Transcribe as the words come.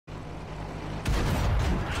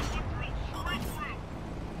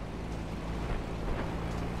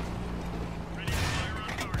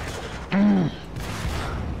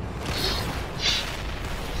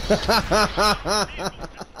What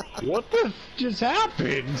the just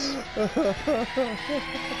happened?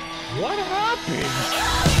 What happened?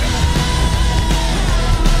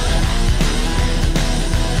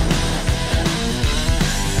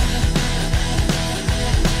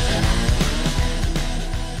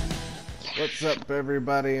 What's up,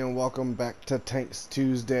 everybody, and welcome back to Tanks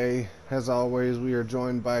Tuesday. As always, we are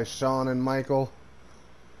joined by Sean and Michael.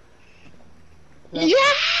 Yeah!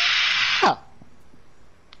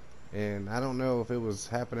 And I don't know if it was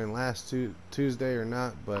happening last Tuesday or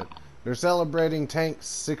not, but they're celebrating Tank's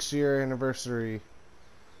 6-year anniversary.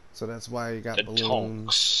 So that's why you got The balloons.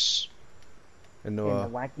 Tonks. And the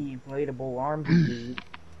wacky inflatable arms.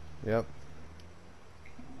 Yep.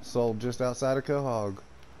 Sold just outside of Quahog.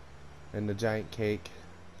 And the giant cake.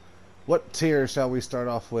 What tier shall we start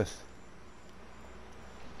off with?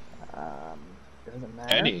 Doesn't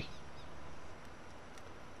matter. Any.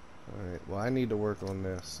 Alright, well, I need to work on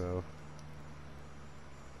this, so.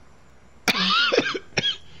 I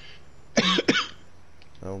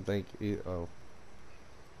don't think. Oh.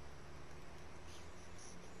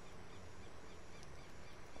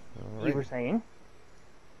 You were saying?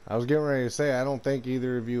 I was getting ready to say, I don't think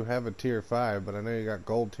either of you have a tier 5, but I know you got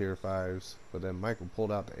gold tier 5s. But then Michael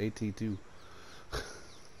pulled out the AT2.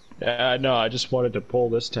 Yeah, no, I just wanted to pull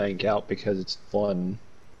this tank out because it's fun.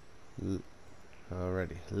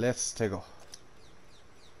 Alrighty, let's take off.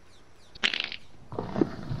 Are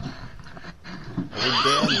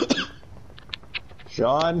we dead?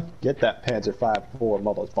 Sean, get that Panzer V-4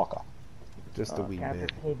 motherfucker. Just a wee Captain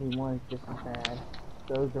bit. Heavy 1's just as bad.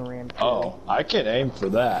 Those are in. Oh, I can aim for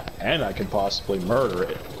that, and I can possibly murder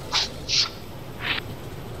it.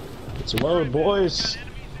 It's a load, boys.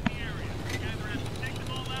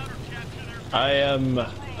 I am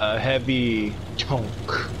a heavy tank.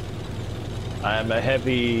 I am a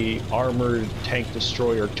heavy armored tank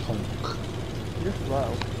destroyer tank. You're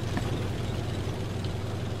slow.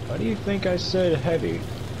 Why do you think I said heavy?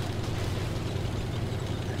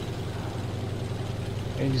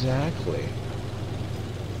 Exactly.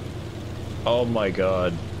 Oh my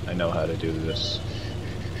god, I know how to do this.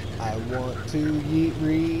 I want to yeet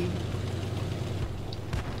read.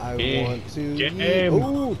 I want to game. yeet.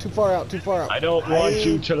 Ooh, too far out, too far out. I don't want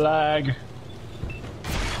you to lag.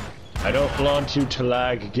 I don't want you to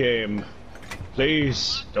lag, game.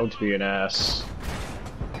 Please, don't be an ass.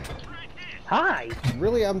 Hi!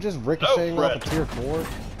 Really, I'm just ricocheting Hello, off of tier 4?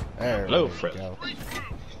 There Hello, we friend. go.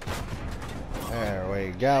 There we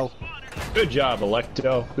go. Good job,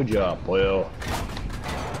 Electo. Good job, Will.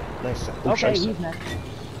 Nice shot. Okay, Scheiße. he's next.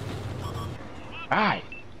 Aye.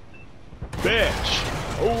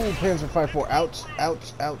 Bitch. Oh, Panzer 5-4. Ouch,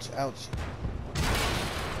 ouch, ouch, ouch.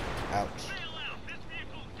 Ouch.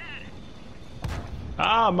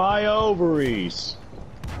 Ah, my ovaries.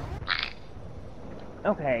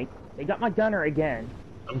 Okay, they got my gunner again.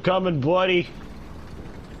 I'm coming, buddy.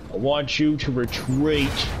 I want you to retreat.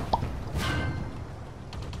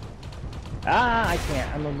 Ah, I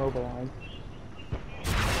can't. I'm immobilized.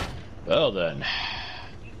 Well then.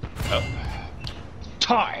 Oh.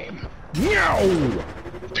 Time. No.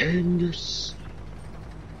 Fingers.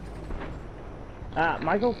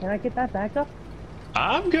 Michael, can I get that back up?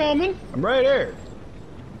 I'm coming. I'm right here.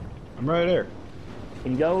 I'm right here.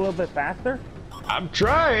 Can you go a little bit faster? I'm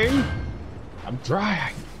trying. I'm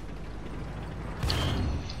trying.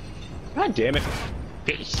 God damn it.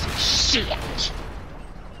 Piece of shit.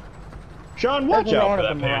 Sean, watch There's a out lot for of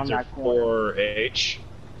that them around Panzer that corner. 4H.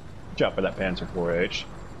 Watch out for that Panzer 4H.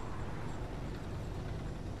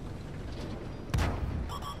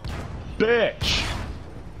 Bitch!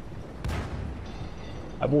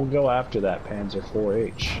 I will go after that Panzer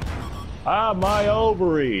 4H. Ah, my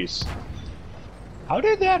ovaries! How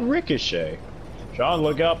did that ricochet? Sean,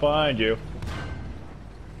 look out behind you.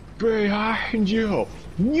 Behind you!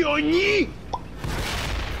 Yo-yee!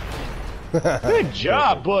 Good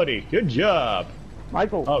job, buddy. Good job.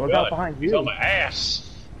 Michael, Oh, look God. out behind you. He's on my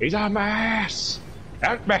ass. He's on my ass.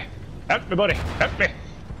 Help me. Help me, buddy. Help me.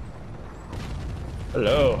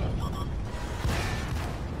 Hello.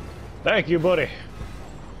 Thank you, buddy.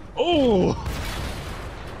 Oh!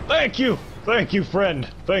 Thank you. Thank you, friend.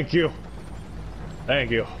 Thank you.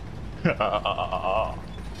 Thank you. Oh,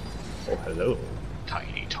 hello,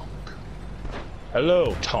 tiny tonk.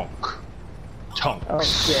 Hello, tonk. Tonks. Oh,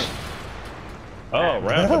 shit. Oh,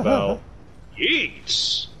 roundabout.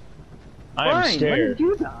 Yeets. I am Brian, when scared. did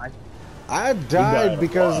you die? I died died a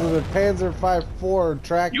because lot. of the Panzer 5-4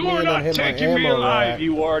 tracked You me are and not then hit my taking me ammo alive, rack.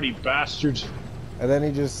 you already bastards. And then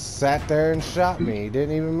he just sat there and shot me. He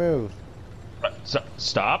didn't even move.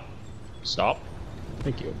 Stop. Stop.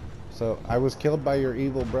 Thank you. So I was killed by your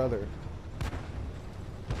evil brother.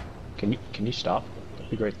 Can you stop? That'd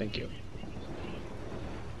be great, thank you.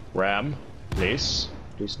 Ram, please.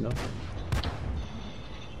 Please no.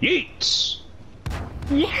 Yeet!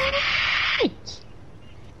 Yeet!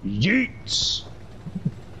 Yeet!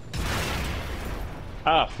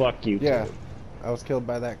 Ah, fuck you Yeah, too. I was killed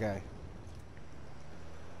by that guy.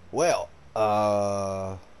 Well,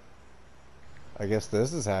 I guess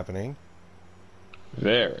this is happening.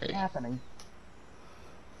 Very. Happening.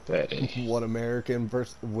 Very. One American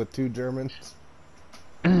with 2 Germans.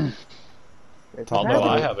 This is Although happening.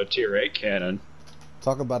 I have a tier 8 cannon.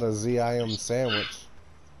 Talk about a ZIM sandwich.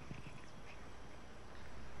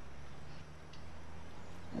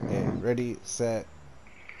 And ready, set,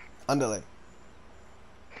 underlay.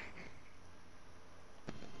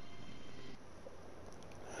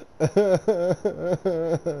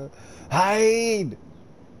 Hide!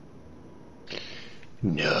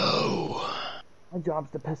 No. My job's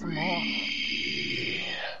to piss him off.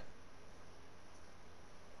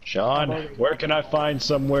 Sean, where can I find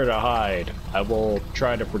somewhere to hide? I will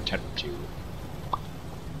try to protect you.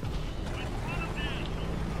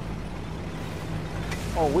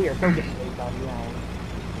 Oh, we are so getting chased out of the alley.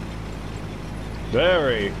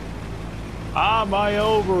 Very. Ah, my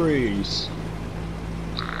ovaries.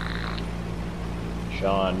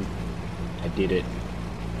 Sean, I did it.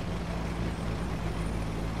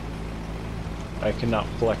 I cannot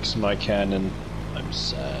flex my cannon. I'm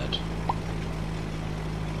sad.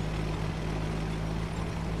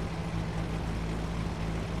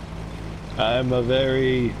 I'm a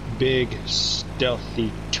very big,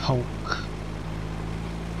 stealthy tonk.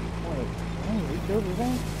 Wait, we killed the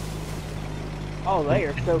thing? Oh, they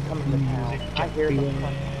are so coming to town. I hear them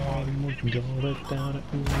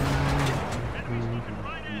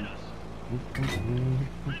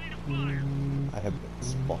I have been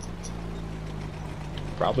spotted.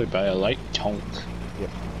 Probably by a light tonk. Yep,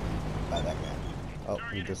 by that guy. Oh,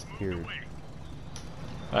 he disappeared.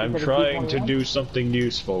 I'm Is it a trying to T21? do something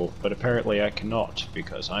useful, but apparently I cannot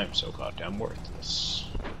because I'm so goddamn worthless.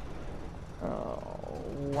 Oh,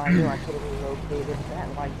 why do I could have relocated?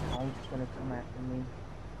 That light tonk's gonna come after me.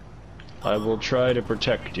 I will try to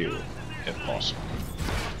protect you, if possible.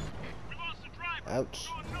 Ouch.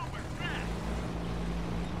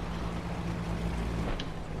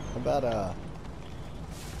 How about,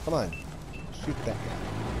 come on. Shoot that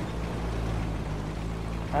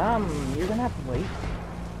guy. You're gonna have to wait.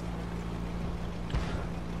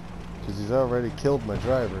 Because he's already killed my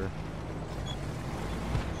driver.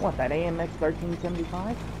 What, that AMX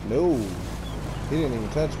 1375? No. He didn't even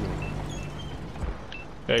touch me.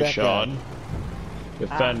 Hey, That Sean.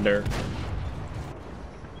 Defender.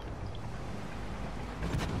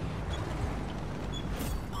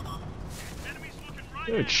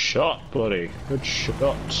 Good shot, buddy. Good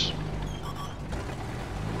shot.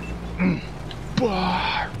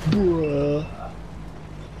 Barbara.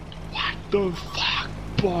 What the fuck,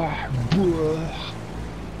 Barbara?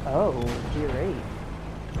 Oh, tier 8.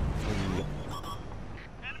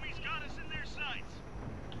 Enemies got us in their sights.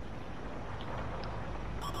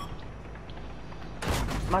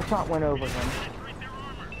 My shot went over him. Penetrate their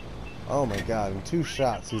armor. Oh my god, in 2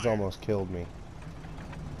 shots he's almost killed me.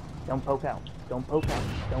 Don't poke out. Don't poke out.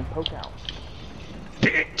 Don't poke out.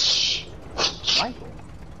 Bitch! Michael.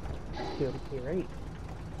 Killed a tier 8.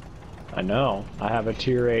 I know. I have a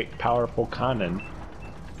tier 8 powerful cannon.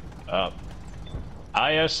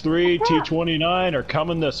 IS-3, T-29 are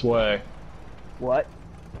coming this way. What?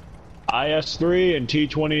 IS-3 and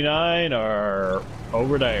T-29 are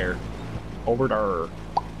over there. Over there.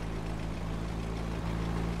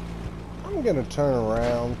 I'm gonna turn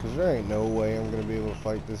around because there ain't no way I'm gonna be able to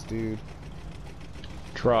fight this dude.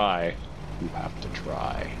 Try. You have to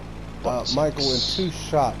try. Michael, in 2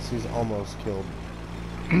 shots he's almost killed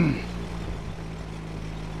me.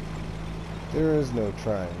 There is no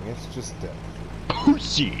trying, it's just death.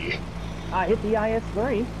 Pussy! I hit the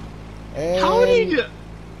IS-3. And How did you...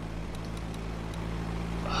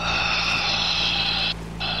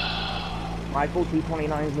 Michael,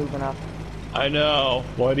 T-29 is moving up. I know.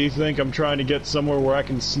 Why do you think I'm trying to get somewhere where I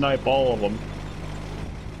can snipe all of them?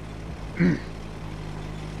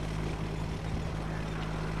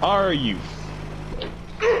 Are you?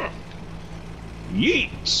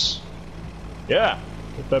 Yeets! Yeah,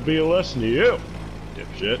 let that be a lesson to you,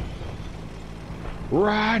 dipshit.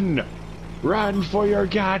 Run! Run for your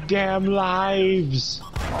goddamn lives!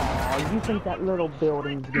 Aw, you think that little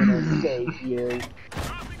building's gonna save you?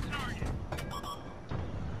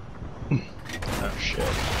 Oh shit.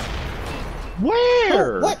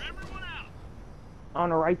 Where? What? On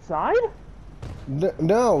the right side?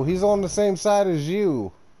 No, he's on the same side as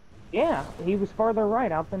you. Yeah, he was farther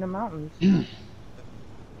right, out in the mountains.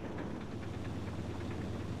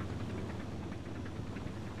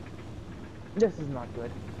 This is not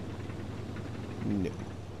good. No.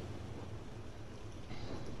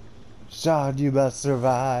 Sean, you must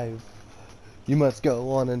survive. You must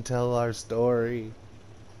go on and tell our story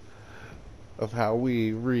of how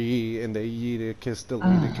we and the Yida kissed the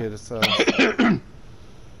Lita kiss us.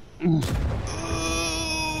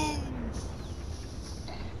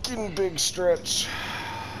 Getting big stretch.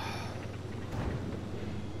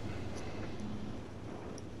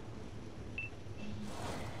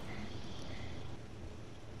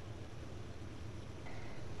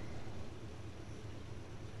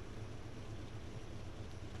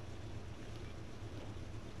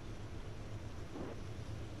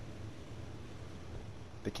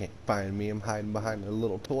 They can't find me. I'm hiding behind a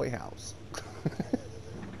little toy house.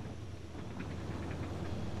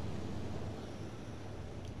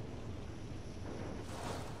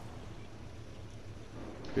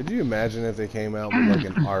 Could you imagine if they came out with like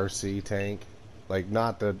an RC tank? Like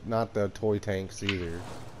not the toy tanks either.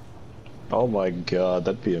 Oh my god,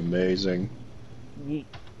 that'd be amazing. Yeet.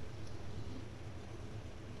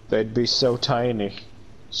 They'd be so tiny.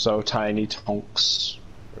 So tiny tonks.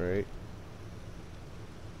 Right?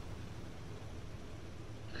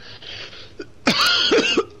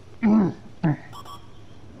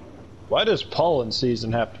 Why does pollen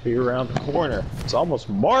season have to be around the corner? It's almost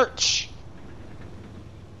March!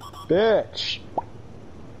 Bitch!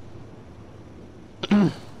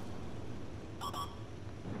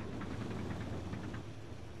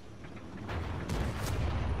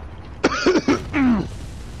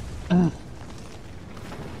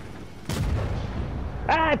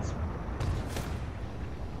 That's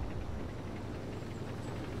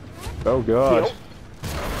Oh god.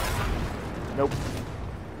 Nope.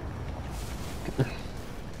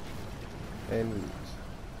 And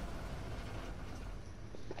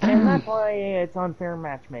that's why it's unfair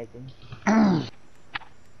matchmaking. I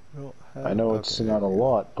know it's not a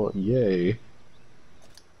lot, but yay.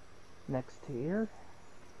 Next tier.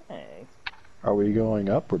 Hey. Are we going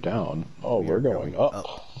up or down? Oh, we're going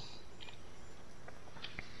up.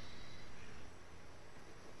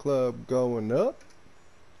 Club going up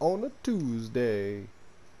on a Tuesday.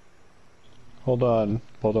 Hold on.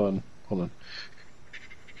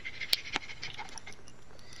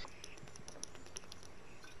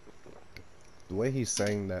 The way he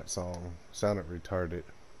sang that song sounded retarded,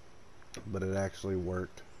 but it actually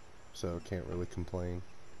worked, so can't really complain.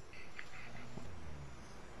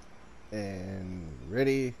 And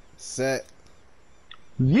ready, set.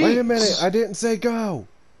 Yeet. Wait a minute, I didn't say go.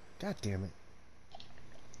 God damn it.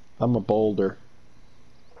 I'm a boulder.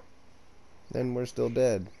 Then we're still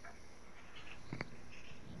dead.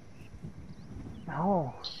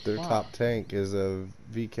 Oh. Their top tank is a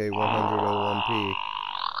VK101P.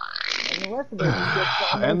 And the rest of it is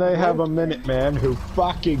just And they have a Minuteman who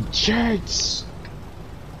fucking cheats!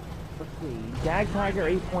 Let's see. Jag Tiger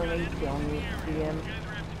 8.8 CM.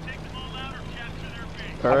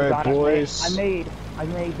 Alright, boys. I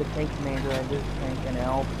made the tank commander of this tank an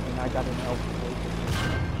elf, and I got an elf.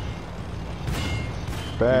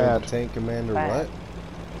 Bad. Tank commander Bad.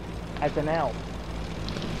 what? As an elf.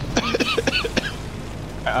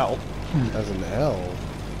 Ow. As an L.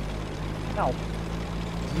 Elf.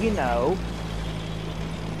 You know.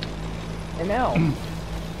 An elf.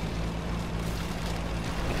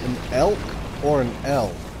 An elk or an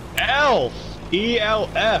elf? Elf!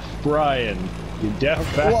 E-L-F, Brian. You deaf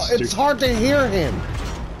bastard. Well, it's hard to hear him.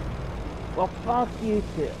 Well, fuck you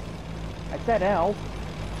too. I said elf.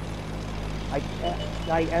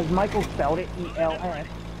 As Michael spelled it, E-L-F.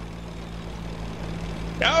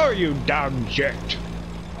 Now you dumb shit.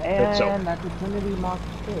 And that's a Trinity Mach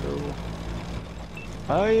 2.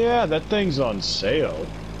 Oh yeah, that thing's on sale.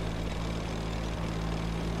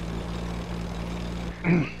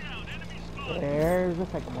 There's the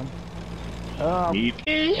second one.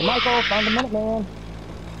 Yeet. Michael, found a Minuteman.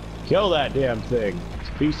 Kill that damn thing. It's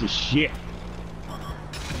a piece of shit.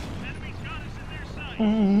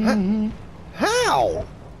 How?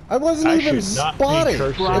 I wasn't even should not be spotted.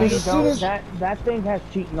 cursing Brian, this. As soon as that thing has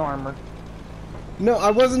cheating armor. no,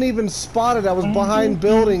 I wasn't even spotted. I was behind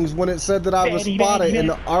buildings when it said that I was spotted,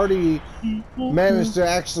 and Artie managed to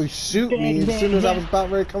actually shoot me as soon as I was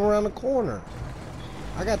about ready to come around the corner.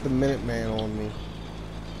 I got the Minuteman on me.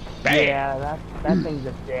 Bam. Yeah, that thing's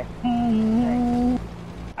a dick. Thanks.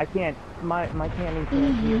 I can't. My cannon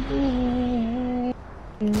can't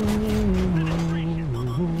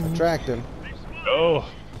Attract him. Oh,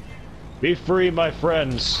 be free, my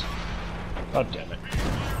friends. God damn it.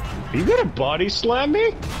 Are you gonna body slam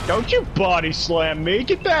me? Don't you body slam me!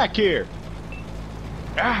 Get back here!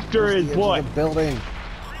 After Where's his the edge butt! of the building.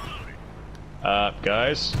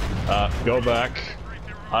 Guys, go back.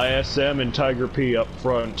 ISM and Tiger P up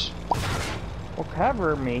front. Well,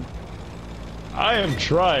 cover me. I am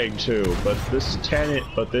trying to, but this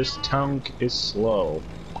tank is slow.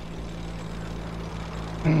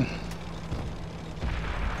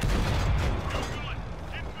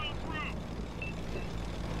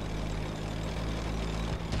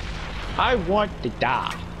 I want to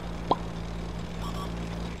die.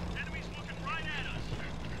 Enemies looking right at us.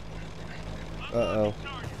 Uh-oh.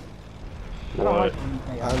 I don't like What? when you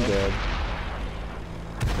say I'm dead.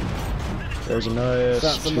 There's an IS.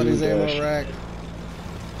 Shot somebody's ammo rack.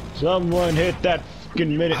 Someone hit that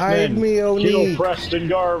fucking Minuteman. Hide me, Oni. Kill Preston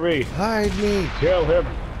Garvey. Hide me. Kill him.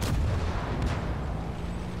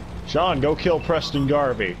 Sean, go kill Preston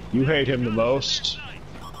Garvey. You hate him the most.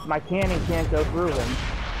 My cannon can't go through him.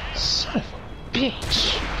 Son of a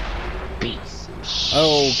bitch. Piece of shit.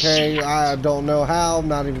 Okay, I don't know how. I'm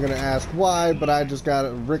not even gonna ask why, but I just got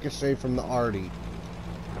a ricochet from the Artie.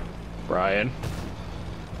 Brian.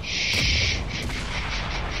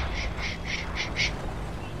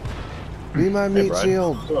 Be my meat Brian.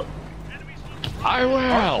 shield. Look. I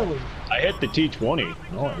will. I hit the T20.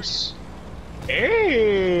 Nice.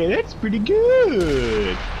 Hey, that's pretty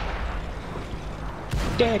good.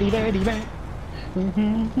 Daddy, daddy, daddy.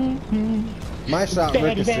 My shot Daddy,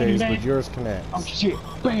 ricochets, daddy, but daddy. yours connects. Oh shit!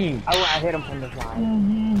 Bang! Oh, I hit him from the side.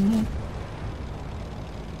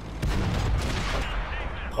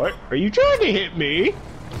 What? Are you trying to hit me?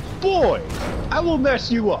 Boy, I will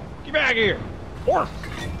mess you up. Get back here. Orf.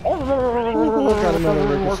 Look at another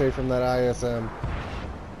ricochet from that ISM.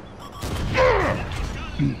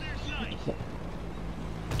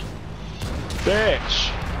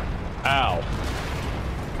 Bitch. Ow.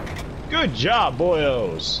 Good job,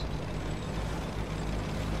 boyos.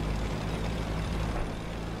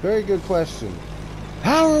 Very good question.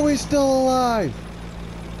 How are we still alive?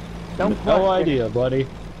 Don't No question. idea, buddy.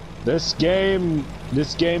 This game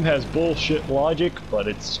has bullshit logic, but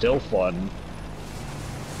it's still fun.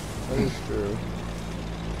 That is true.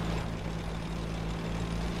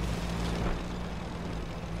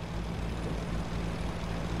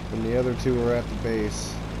 And the other two are at the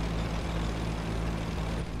base.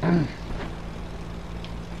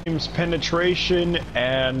 Game's penetration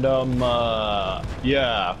and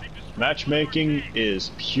yeah, matchmaking is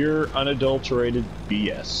pure unadulterated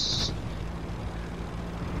BS.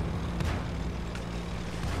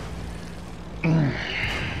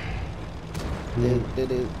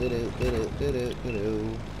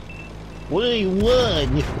 We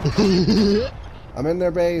won. I'm in their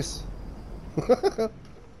base.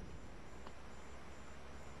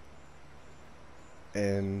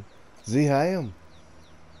 And Ziham.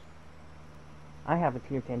 I have a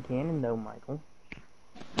tier 10 cannon though, Michael.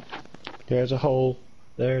 There's a hole.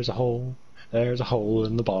 There's a hole. There's a hole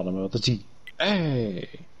in the bottom of the T. Hey.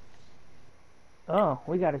 Oh,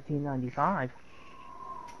 we got a T95.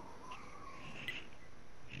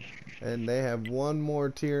 And they have one more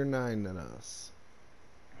tier 9 than us.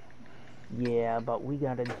 Yeah, but we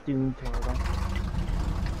got a Doom Turtle.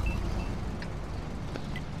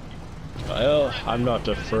 Well, I'm not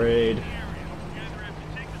afraid.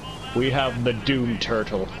 We have the Doom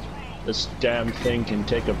Turtle. This damn thing can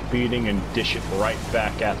take a beating and dish it right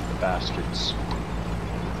back at the bastards.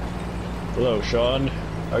 Hello, Sean.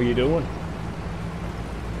 How you doing?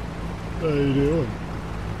 How you doing?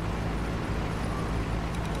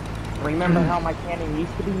 Remember how my cannon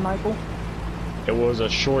used to be, Michael? It was a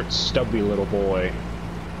short, stubby little boy.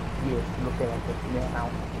 Yes, look at it now.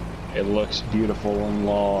 It looks beautiful and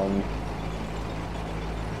long.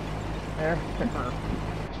 There.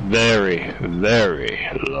 Very, very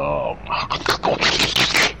long.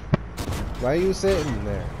 Why are you sitting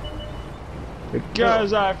there?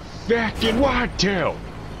 Because I fucking want to!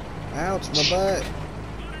 Ouch, my butt.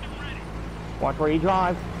 Watch where you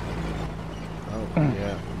drive. Oh,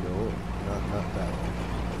 yeah. No, not that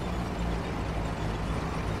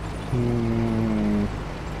one.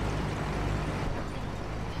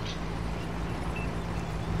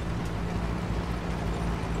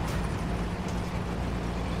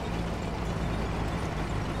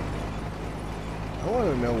 I want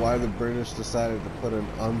to know why the British decided to put an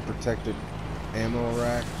unprotected ammo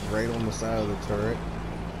rack right on the side of the turret.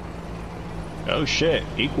 Oh shit,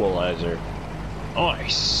 equalizer.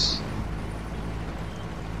 Nice.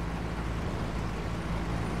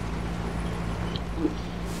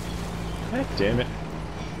 God damn it.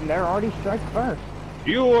 They're already strike first.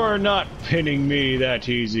 You are not pinning me that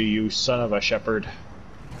easy, you son of a shepherd.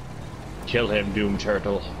 Kill him, Doom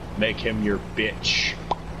Turtle. Make him your bitch.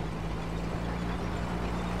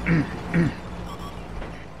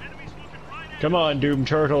 Come on, Doom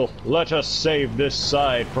Turtle. Let us save this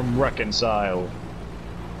side from reconcile.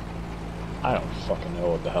 I don't fucking know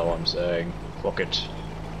what the hell I'm saying. Fuck it.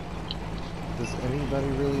 Does anybody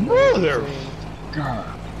really know what you're saying?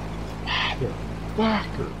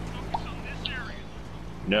 Motherfucker.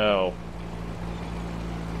 No.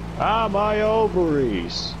 Ah, my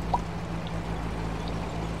ovaries.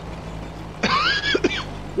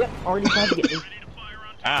 Yep, already tried to get me.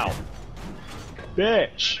 Ow.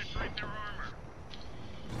 Bitch.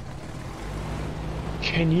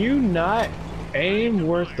 Can you not aim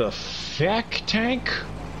worth the feck, tank?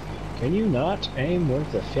 Can you not aim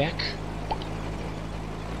worth the feck?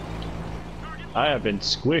 I have been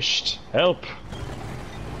squished. Help.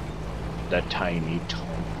 The tiny tonk.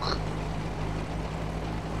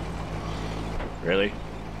 Really?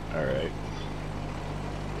 Alright.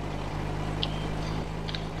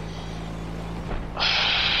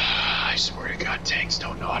 I swear to God, tanks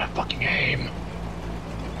don't know how to fucking aim.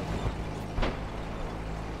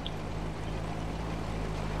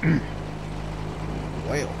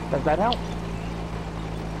 Well, Does that help?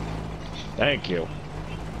 Thank you.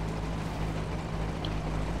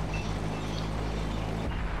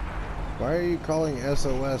 why are you calling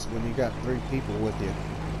SOS when you got 3 people with you?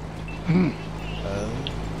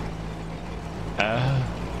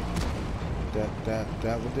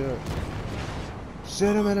 That would do it.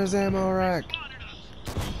 Shoot him in his ammo rack.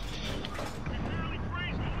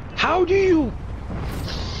 How do you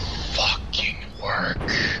fucking work?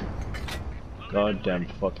 Goddamn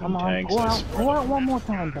fucking Come on, tanks. go out one more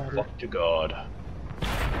time, buddy. Fuck to God.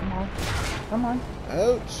 Come on, come on,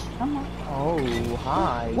 Ouch. come on. Oh,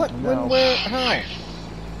 hi. What? No. When? Where? How?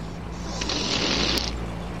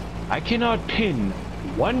 I cannot pin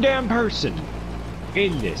one damn person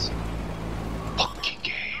in this fucking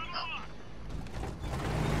game.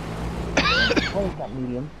 Hold that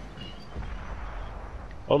medium.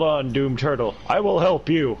 Hold on, Doom Turtle. I will help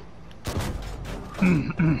you.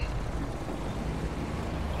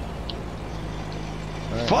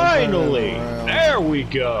 Finally! There we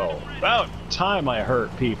go! About time I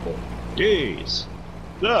hurt people. Jeez.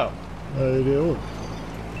 So, how you doing?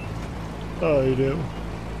 How you doing?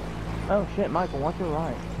 Oh shit, Michael, watch your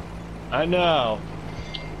right. I know.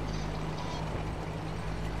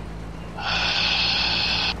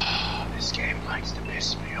 This game likes to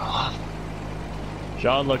piss me off.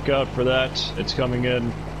 Sean, look out for that. It's coming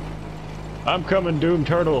in. I'm coming, Doom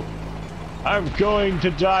Turtle. I'm going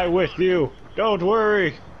to die with you. Don't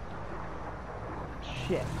worry.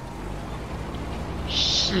 Shit.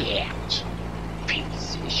 Shit.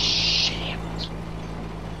 Piece of shit.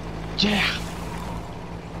 Yeah.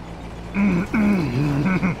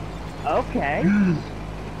 Okay.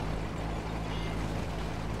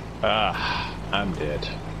 Ah, I'm dead.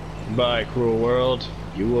 Bye, cruel world.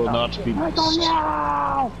 You will not be Michael, missed.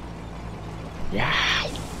 no! Yeah.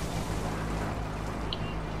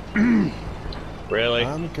 Really?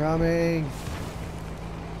 I'm coming.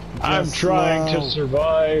 I'm Just trying slow. to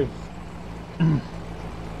survive.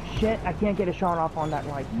 Shit, I can't get a shot off on that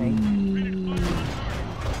right thing.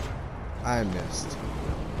 I missed.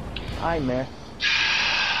 I missed.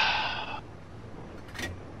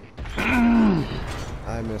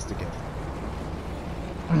 I missed again.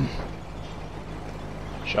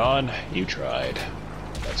 Sean, you tried.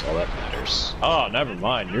 That's all that matters. Oh, never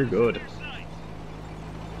mind. You're good.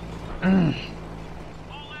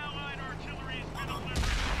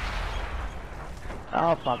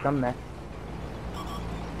 Oh fuck, I'm messed.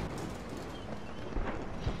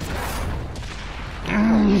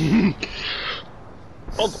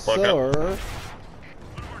 Hold the fuck up. Sir,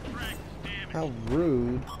 how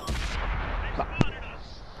rude.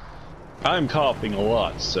 I'm coughing a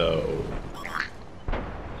lot, so...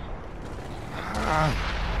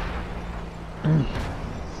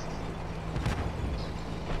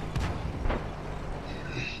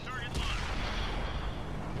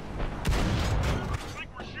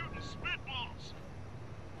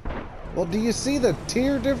 Well, do you see the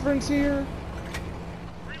tier difference here?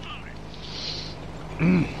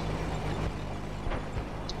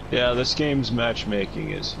 Yeah, this game's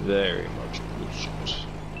matchmaking is very much bullshit.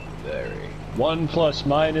 Very. 1 +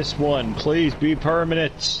 -1, please be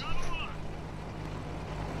permanent.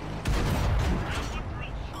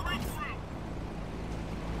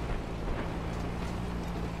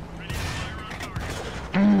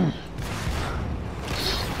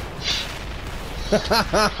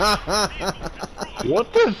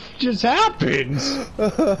 What the just happened?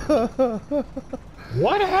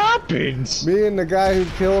 What happened? Me and the guy who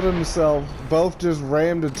killed himself both just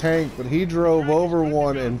rammed a tank, but he drove over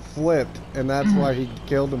one and flipped, and that's why he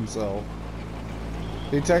killed himself.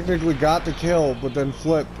 He technically got the kill, but then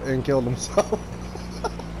flipped and killed himself.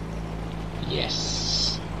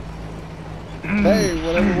 Yes. Hey,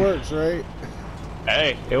 whatever works, right?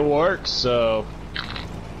 Hey, it works, so...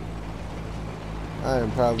 I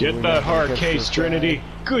am probably Get not that gonna hard catch case, this Trinity. guy.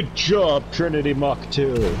 Good job, Trinity Mach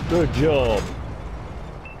 2. Good job.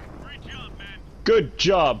 Great job, man. Good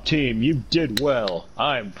job, team. You did well.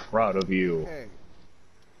 I'm proud of you. Hey,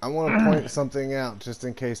 I want to point something out just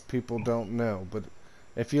in case people don't know. But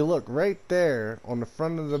if you look right there on the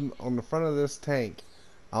front of this tank,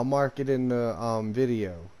 I'll mark it in the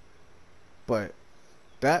video. But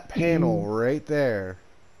that panel right there,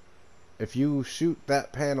 if you shoot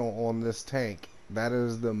that panel on this tank, that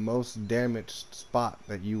is the most damaged spot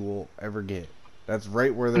that you will ever get. That's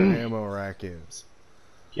right where their ammo rack is.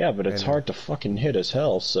 Yeah, but it's And hard to fucking hit as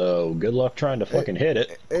hell, so good luck trying to fucking hit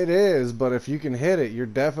it. It is, but if you can hit it, you're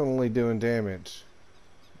definitely doing damage.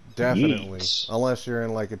 Definitely. Yeet. Unless you're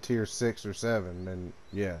in like a tier 6 or 7, then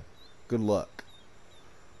yeah. Good luck.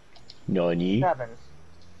 Nani? Sevens.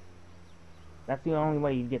 That's the only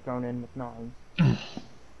way you get thrown in with nines.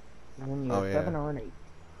 When you're Oh, a yeah. 7 or an 8.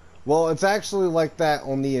 Well, it's actually like that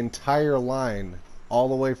on the entire line, all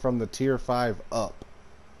the way from the tier 5 up.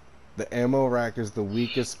 The ammo rack is the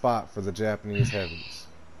weakest spot for the Japanese heavies.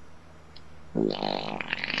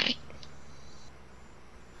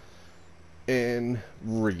 In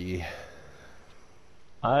re.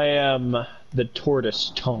 I am the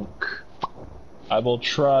tortoise tonk. I will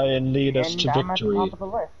try and lead us And to I'm at the victory. top of the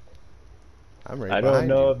list. I'm right I don't behind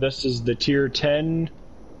know you. if this is the tier 10,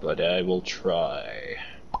 but I will try.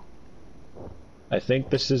 I think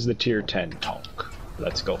this is the tier 10 tonk.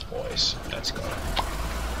 Let's go, boys. Let's go.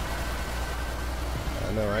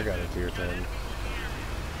 I know I got a tier 10.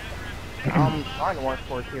 I'm trying to work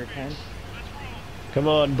for a tier 10. Come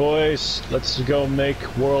on, boys. Let's go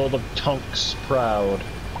make World of Tonks proud.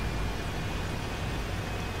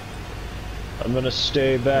 I'm gonna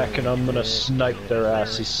stay back and I'm gonna snipe their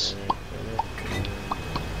asses.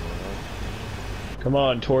 Come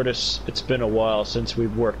on, Tortoise. It's been a while since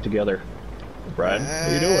we've worked together. Brian,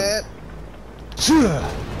 how you doing?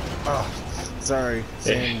 Oh, sorry.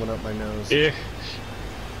 Sand went up my nose.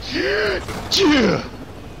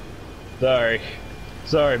 Sorry.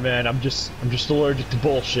 Sorry, man. I'm just allergic to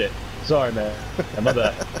bullshit. Sorry, man. My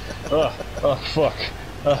bad. Oh, fuck.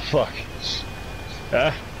 Oh, fuck.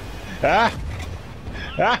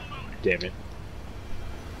 Damn it.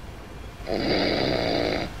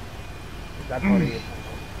 That's what it is.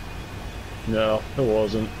 No, it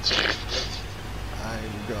wasn't.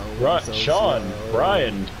 I'm going Right, so Sean, slow.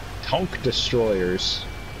 Brian, Tonk Destroyers.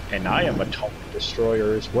 And I am a Tonk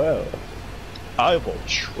Destroyer as well. I will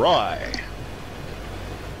try.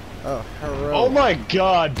 Oh, hurrah. Oh my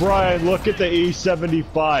god, Brian, look at the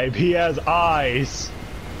E75. He has eyes.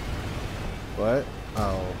 What?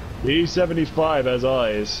 Oh. The E75 has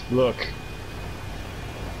eyes. Look.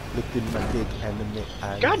 Look at my big anime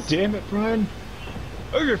eyes. God damn it, Brian.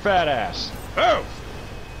 Move your fat ass. Oh!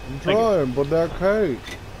 I'm trying, but that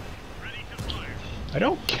cake. Ready to fire. I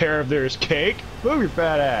don't care if there's cake. Move your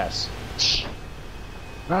fat ass.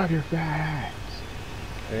 Move your fat ass.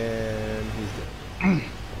 And he's dead.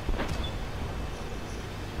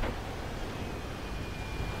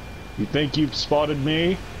 You think you've spotted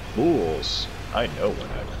me? Fools. I know when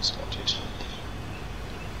I've been spotted.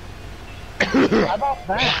 How about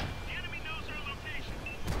that? The enemy knows our location.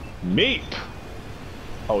 Meep!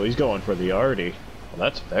 Oh, he's going for the Artie. Well,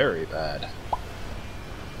 that's very bad.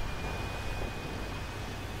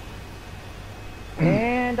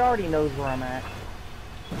 And already knows where I'm at.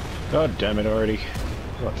 God damn it, Artie.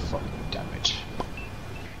 What fucking damage.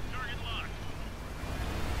 Target locked.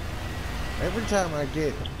 Every time I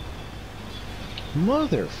get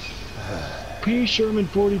Mother. P. Sherman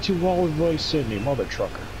 42 Waller Voice Sydney, mother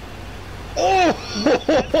trucker. Oh!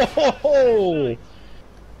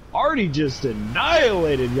 Artie just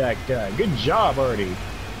annihilated that guy. Good job, Artie.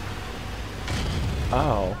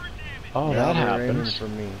 Ow. Oh, now that they're aiming happened. for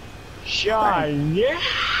me. Sean, yeah!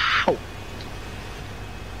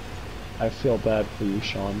 I feel bad for you,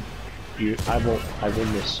 Sean. I will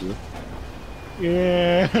miss you.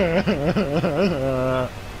 Yeah.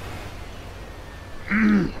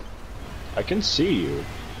 I can see you.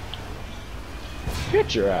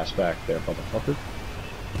 Get your ass back there, motherfucker.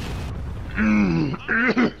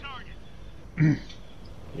 Target.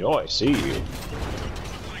 Yo, I see you.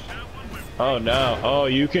 Like that one went Oh no. Oh,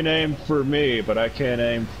 you can aim for me, but I can't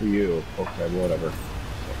aim for you. Okay, whatever.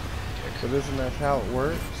 But isn't that how it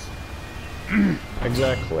works?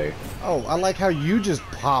 Exactly. Oh, I like how you just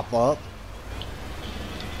pop up.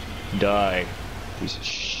 Die. Piece of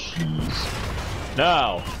cheese.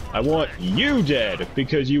 Now, I want you dead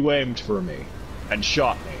because you aimed for me and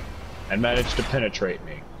shot me and managed to penetrate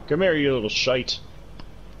me. Come here, you little shite.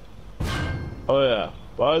 Oh yeah,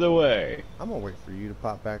 by the way. I'm gonna wait for you to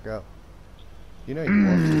pop back up. You know you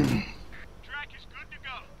want to. Track is good to go.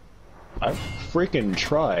 I freaking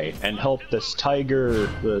try and help this tiger,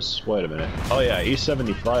 wait a minute. Oh yeah,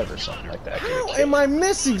 E75 or something like that. How am I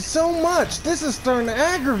missing so much? This is starting to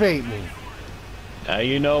aggravate me. Now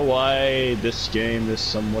you know why this game is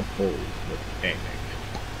somewhat bold with aiming.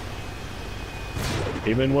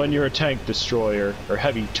 Even when you're a tank destroyer or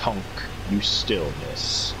heavy tunk, you still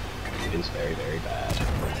miss. It is very, very bad.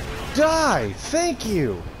 Die! Thank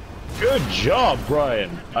you! Good job,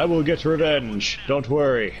 Brian! I will get revenge, don't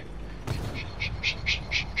worry.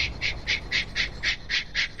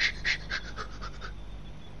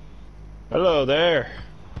 Hello there.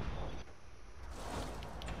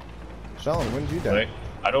 Sean, when did you die? Wait,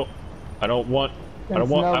 I don't want the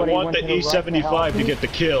nobody went to the right to E75 help to me. get the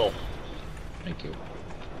kill. Thank you.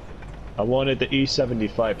 I wanted the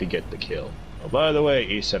E75 to get the kill. Oh, by the way,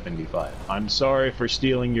 E75, I'm sorry for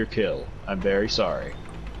stealing your kill. I'm very sorry.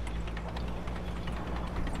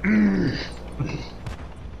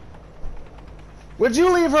 Would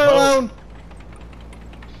you leave her alone?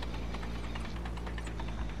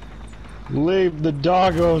 Leave the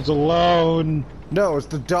doggos alone. No, it's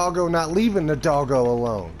the doggo not leaving the doggo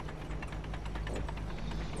alone.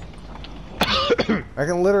 I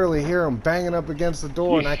can literally hear him banging up against the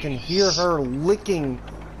door, and I can hear her licking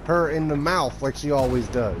her in the mouth like she always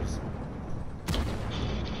does.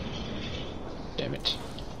 Damn it.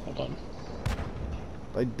 Hold on.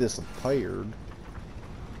 They disappeared.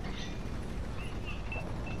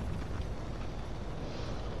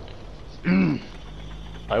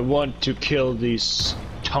 I want to kill these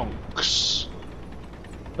tonks.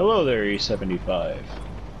 Hello there, E75.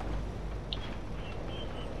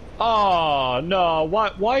 Oh no!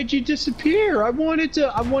 Why'd you disappear? I wanted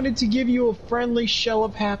to give you a friendly shell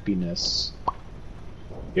of happiness.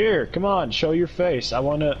 Here, come on, show your face. I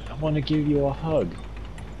wanna give you a hug.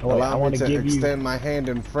 Oh, wait, I Allow me wanna to give extend my hand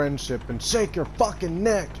in friendship and shake your fucking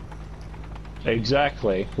neck.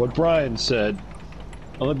 Exactly what Brian said.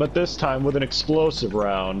 Only, but this time with an explosive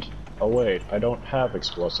round. Oh wait, I don't have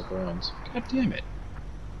explosive rounds. God damn it!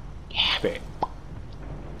 Damn it!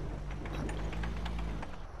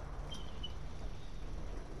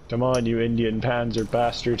 Come on, you Indian Panzer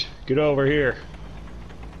bastard. Get over here.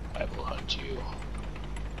 I will hunt you.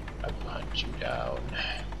 I will hunt you down.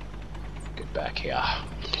 Get back here.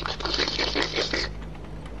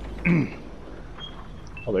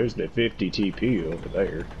 Oh, there's the 50 TP over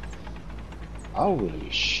there. Holy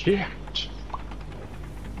shit.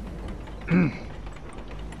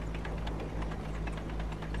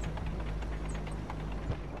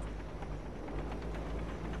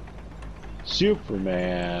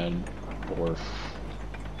 Superman. Or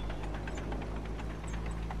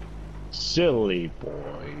silly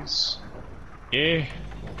boys. Eh.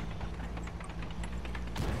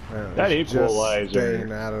 Man, That it's equalizer. just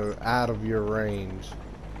staying out of your range.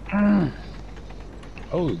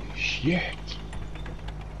 Holy shit.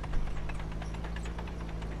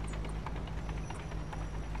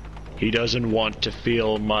 He doesn't want to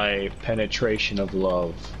feel my penetration of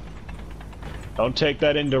love. Don't take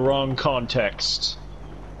that into wrong context.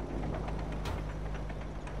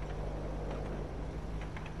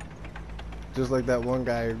 Just like that one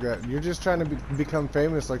guy who got. You're just trying to become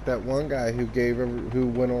famous like that one guy who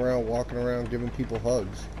went around walking around giving people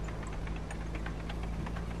hugs.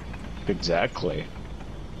 Exactly.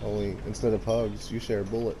 Only instead of hugs, you share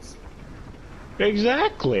bullets.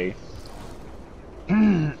 Exactly.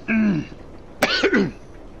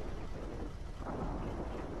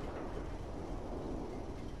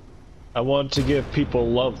 I want to give people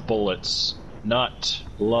love bullets, not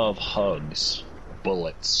love hugs.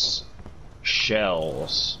 Bullets.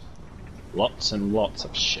 Shells. Lots and lots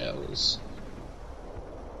of shells.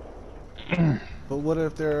 But what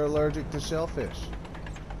if they're allergic to shellfish?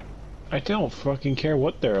 I don't fucking care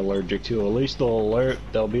what they're allergic to. At least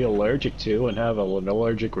they'll be allergic to and have an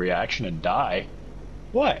allergic reaction and die.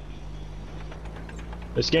 What?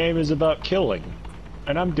 This game is about killing,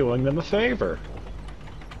 and I'm doing them a favor.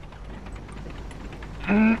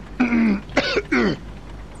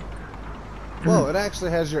 Whoa, it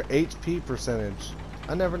actually has your HP percentage.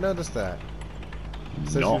 I never noticed that. It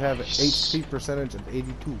says you have an Nice. HP percentage of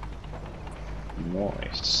 82.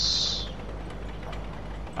 Nice.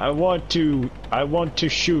 I want to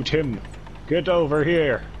shoot him. Get over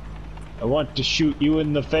here. I want to shoot you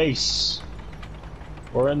in the face.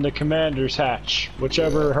 Or in the commander's hatch,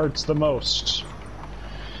 whichever hurts the most.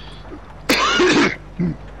 I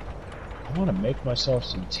want to make myself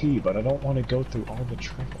some tea, but I don't want to go through all the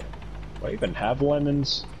trouble. Do I even have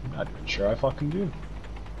lemons? I'm not even sure I fucking do.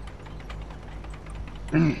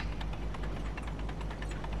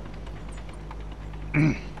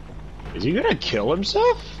 Is he gonna kill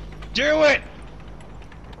himself? Do it!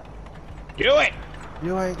 Do it!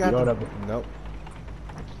 You ain't got Nope.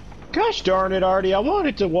 Gosh darn it, Artie, I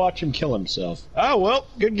wanted to watch him kill himself. Oh well,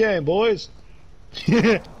 good game, boys.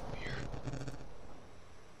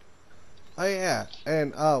 Oh yeah,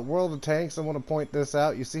 and World of Tanks, I want to point this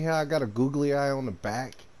out. You see how I got a googly eye on the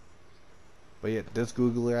back? But yet this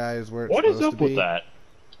googly eye is where it's supposed to be? What is up with that?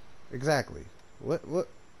 Exactly.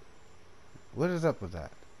 What is up with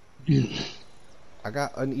that? I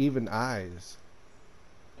got uneven eyes.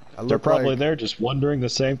 They're probably there just wondering the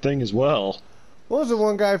same thing as well. What was the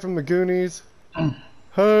one guy from the Goonies?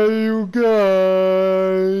 Hey, you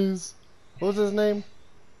guys! What was his name?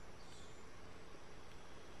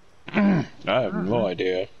 I have no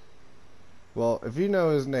idea. Well, if you know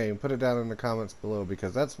his name, put it down in the comments below,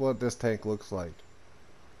 because that's what this tank looks like.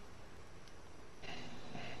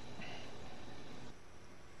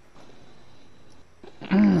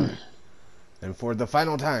 And for the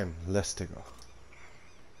final time, let's take off.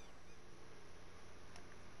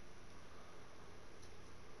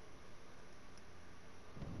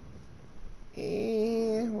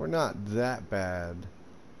 We're not that bad,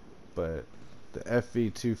 but the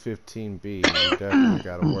FV215B we definitely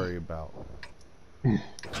got to worry about.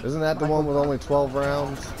 Isn't that the one with only 12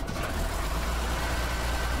 rounds?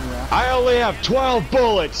 Yeah. I only have 12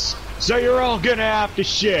 bullets, so you're all gonna have to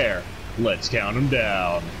share. Let's count them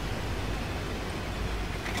down.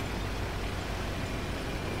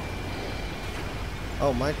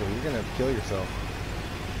 Oh, Michael, you're gonna have to kill yourself.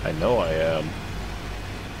 I know I am.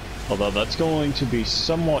 Although that's going to be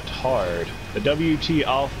somewhat hard. The WT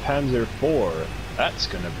Auf Panzer IV, that's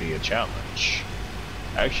gonna be a challenge.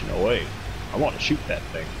 Actually, no wait. I want to shoot that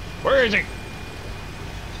thing. Where is he?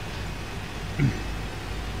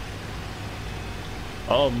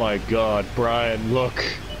 Oh my god, Brian, look.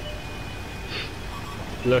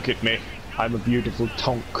 Look at me. I'm a beautiful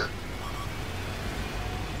tonk.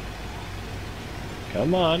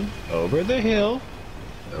 Come on, over the hill.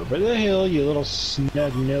 Over the hill, you little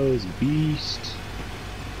snug-nosed beast.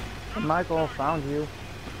 Michael found you.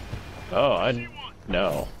 Oh, I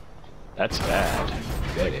know. That's bad.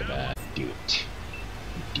 Very bad. Do it.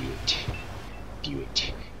 Do it. Do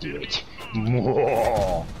it. Do it.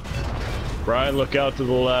 Whoa. Brian, look out to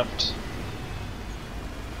the left.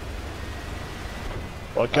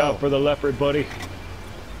 Look out for the leopard, buddy.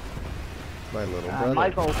 My little brother.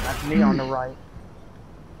 Michael, that's me on the right.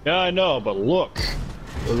 Yeah, I know, but look.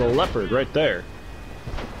 There's a leopard right there.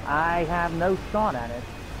 I have no shot at it.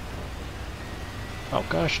 Oh,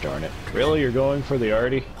 gosh darn it. Really? You're going for the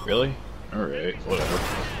Artie? Really? Alright, whatever.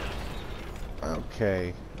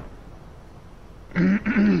 Okay.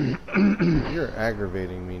 You're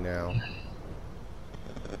aggravating me now.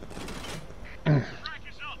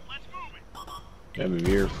 I'm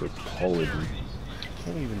here for Poland.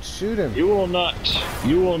 Can't even shoot him. You will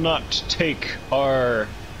not take our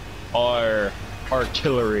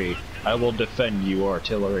artillery. I will defend you,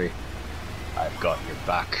 artillery. I've got your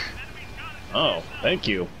back. Oh, thank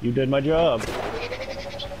you. You did my job.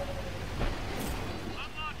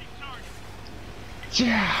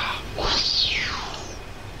 Yeah.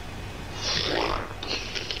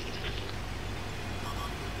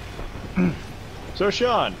 So,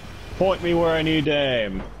 Sean, point me where I need to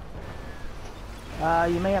aim.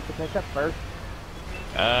 You may have to catch up first.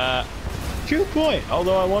 Good point.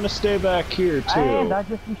 Although I want to stay back here too. And I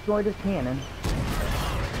just destroyed his cannon.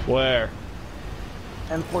 Where?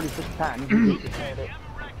 M46 Patton. You just destroyed it.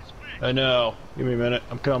 I know. Give me a minute.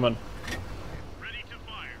 I'm coming.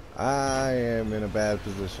 I am in a bad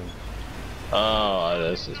position. Oh,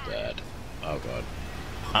 this is bad. Oh god.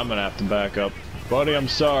 I'm gonna have to back up. Buddy, I'm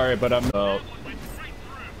sorry, but I'm out.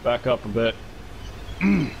 Back up a bit.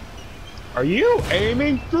 Are you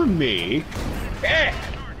aiming for me? Yeah.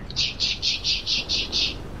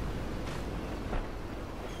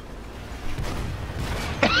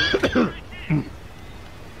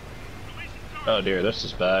 Oh dear, this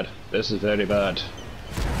is bad. This is very bad.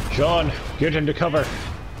 Sean, get into cover.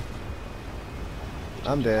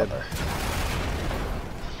 I'm dead.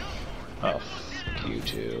 Oh, fuck you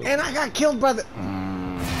too. And I got killed by the...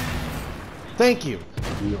 Thank you.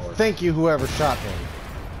 Lord. Thank you, whoever shot him.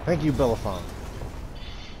 Thank you, Billafon.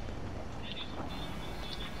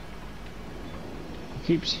 He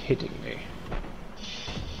keeps hitting me.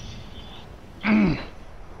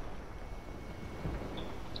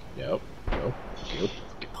 Nope. Nope. Nope.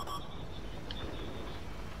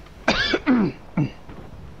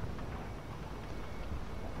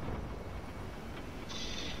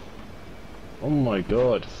 Oh my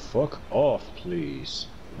god, fuck off, please.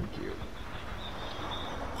 Thank you.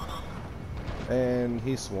 And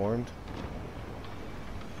he swarmed.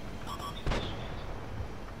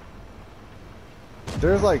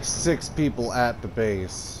 There's like 6 people at the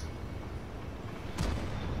base.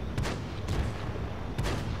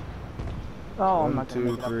 Oh, I'm 1, not gonna 2,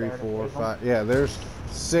 make it up 3, there to 4, save 'em. 5. Yeah, there's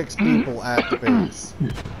 6 people at the base.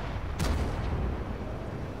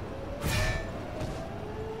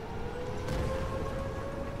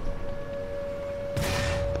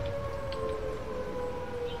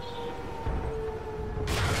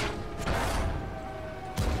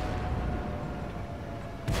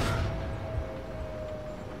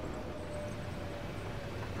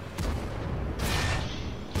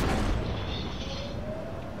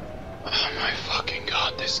 Oh my fucking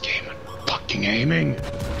god, this game is fucking aiming.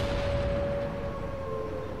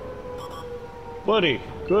 Buddy,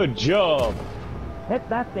 good job. Hit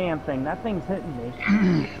that damn thing. That thing's hitting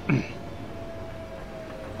me.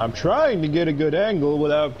 I'm trying to get a good angle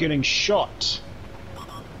without getting shot.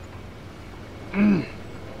 I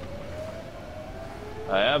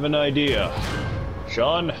have an idea.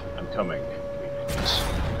 Sean, I'm coming.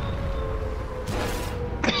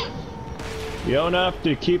 You don't have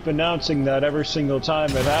to keep announcing that every single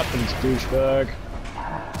time it happens, douchebag.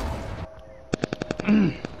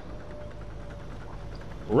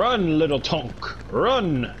 Run, little tonk,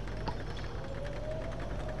 run!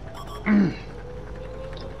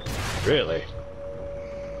 Really?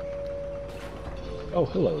 Oh,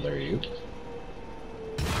 hello there, you.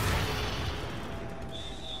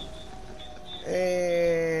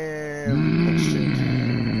 And shit.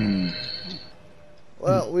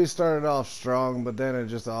 Well, we started off strong, but then it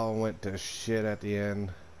just all went to shit at the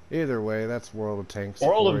end. Either way, that's World of Tanks.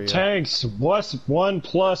 World for of ya. Tanks, +1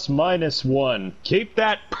 + -1. Keep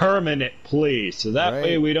that permanent, please, so that Right.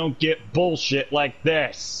 way we don't get bullshit like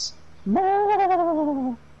this.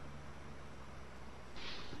 No.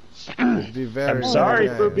 It'd be very, I'm sorry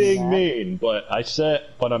very for nice. being mean, but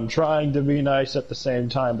I'm trying to be nice at the same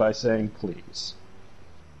time by saying please.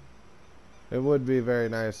 It would be very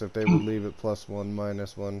nice if they would leave it +1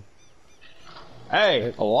 -1.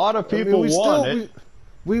 Hey, a lot of I mean, people we want still, it.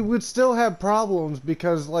 we would still have problems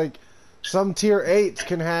because, like, some tier 8s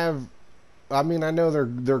can have. I mean, I know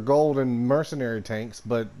they're gold and mercenary tanks,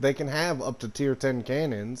 but they can have up to tier 10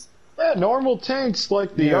 cannons. Yeah, normal tanks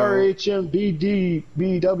like the You know. RHMBD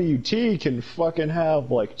BWT can fucking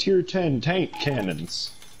have like tier 10 tank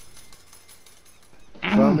cannons.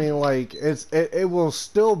 So I mean, like, it will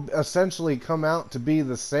still essentially come out to be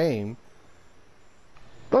the same.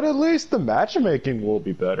 But at least the matchmaking will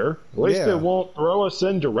be better. At least Yeah. it won't throw us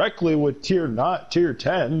in directly with tier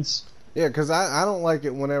 10s. Yeah, because I don't like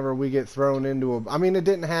it whenever we get thrown into a. I mean, it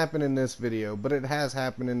didn't happen in this video, but it has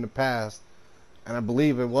happened in the past, and I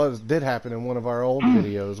believe it did happen in one of our old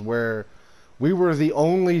videos where we were the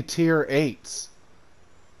only tier 8s.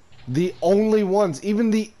 The only ones.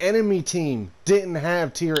 Even the enemy team didn't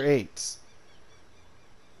have tier 8s.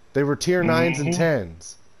 They were tier 9s and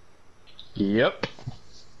 10s. Yep.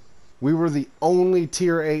 We were the only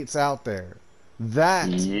tier 8s out there. That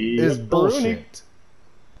is Yep, bullshit.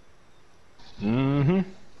 Mm-hmm.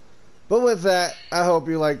 But with that, I hope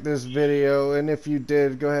you liked this video, and if you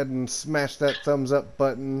did, go ahead and smash that thumbs up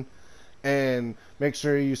button, and make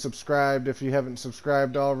sure you subscribed if you haven't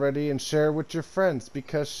subscribed already, and share with your friends,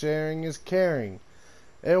 because sharing is caring.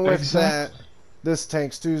 And with Exactly. that, this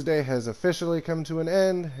Tanks Tuesday has officially come to an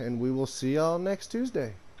end, and we will see y'all next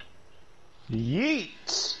Tuesday.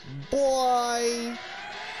 Yeet. Bye!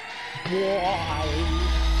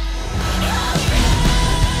 Why?